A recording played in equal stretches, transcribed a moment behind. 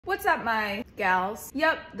What's up, my gals?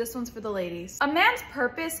 Yep, this one's for the ladies. A man's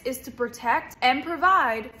purpose is to protect and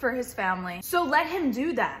provide for his family. So let him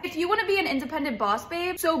do that. If you want to be an independent boss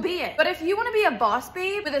babe, so be it. But if you want to be a boss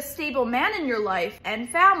babe with a stable man in your life and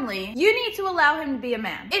family, you need to allow him to be a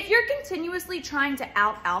man. If you're continuously trying to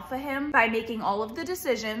out-alpha him by making all of the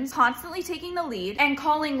decisions, constantly taking the lead, and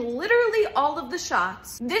calling literally all of the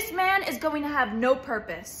shots, this man is going to have no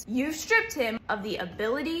purpose. You've stripped him of the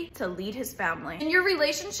ability to lead his family. And your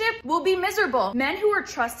relationship will be miserable. Men who are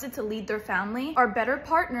trusted to lead their family are better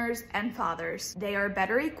partners and fathers. They are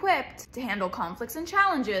better equipped to handle conflicts and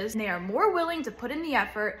challenges, and they are more willing to put in the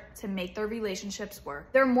effort to make their relationships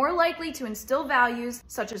work. They're more likely to instill values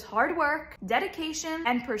such as hard work, dedication,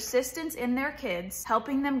 and persistence in their kids,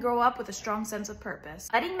 helping them grow up with a strong sense of purpose.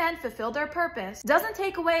 Letting men fulfill their purpose doesn't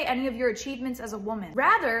take away any of your achievements as a woman.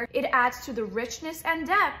 Rather, it adds to the richness and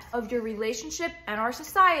depth of your relationship and our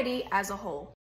society as a whole.